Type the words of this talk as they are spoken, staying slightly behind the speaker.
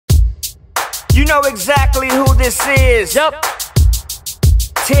You know exactly who this is. Yup.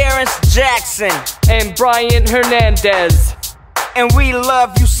 Terrance Jackson And Bryant Hernandez. and we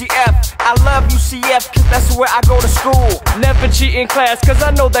love UCF. I love UCF cause that's where I go to school. Never cheat in class cause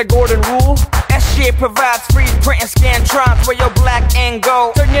I know that Gordon rule. That shit provides free print and Scantrons where your black and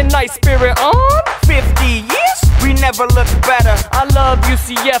gold. Turn your nice spirit on. 50 years, we never looked better. I love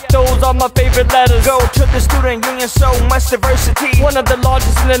UCF, those are my favorite letters. Go to the student union, so much diversity. One of the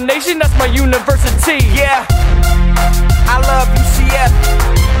largest in the nation, that's my university. Yeah, I love UCF.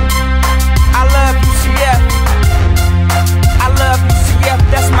 I love UCF. I love UCF,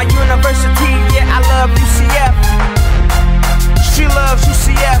 that's my university. Yeah, I love UCF. She loves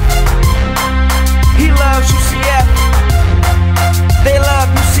UCF.